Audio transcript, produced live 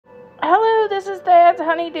this is Thad's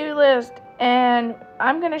honeydew list, and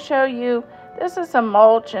I'm going to show you, this is some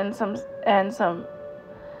mulch and some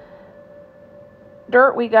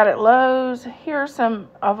dirt we got at Lowe's. Here's some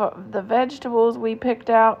of the vegetables we picked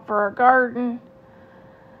out for our garden.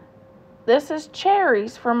 This is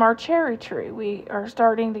cherries from our cherry tree. We are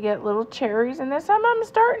starting to get little cherries, and then some of them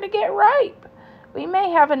starting to get ripe. We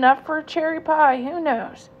may have enough for a cherry pie, who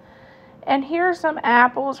knows. And here's some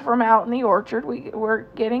apples from out in the orchard. We're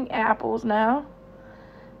getting apples now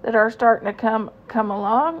that are starting to come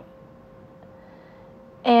along.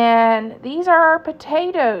 And these are our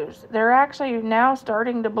potatoes. They're actually now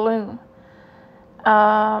starting to bloom.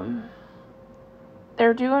 They're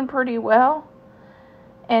doing pretty well.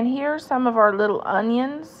 And here's some of our little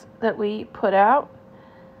onions that we put out.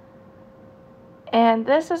 And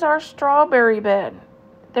this is our strawberry bed.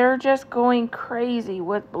 They're just going crazy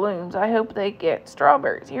with blooms. I hope they get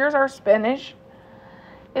strawberries. Here's our spinach.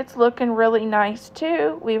 It's looking really nice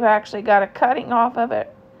too. We've actually got a cutting off of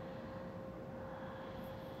it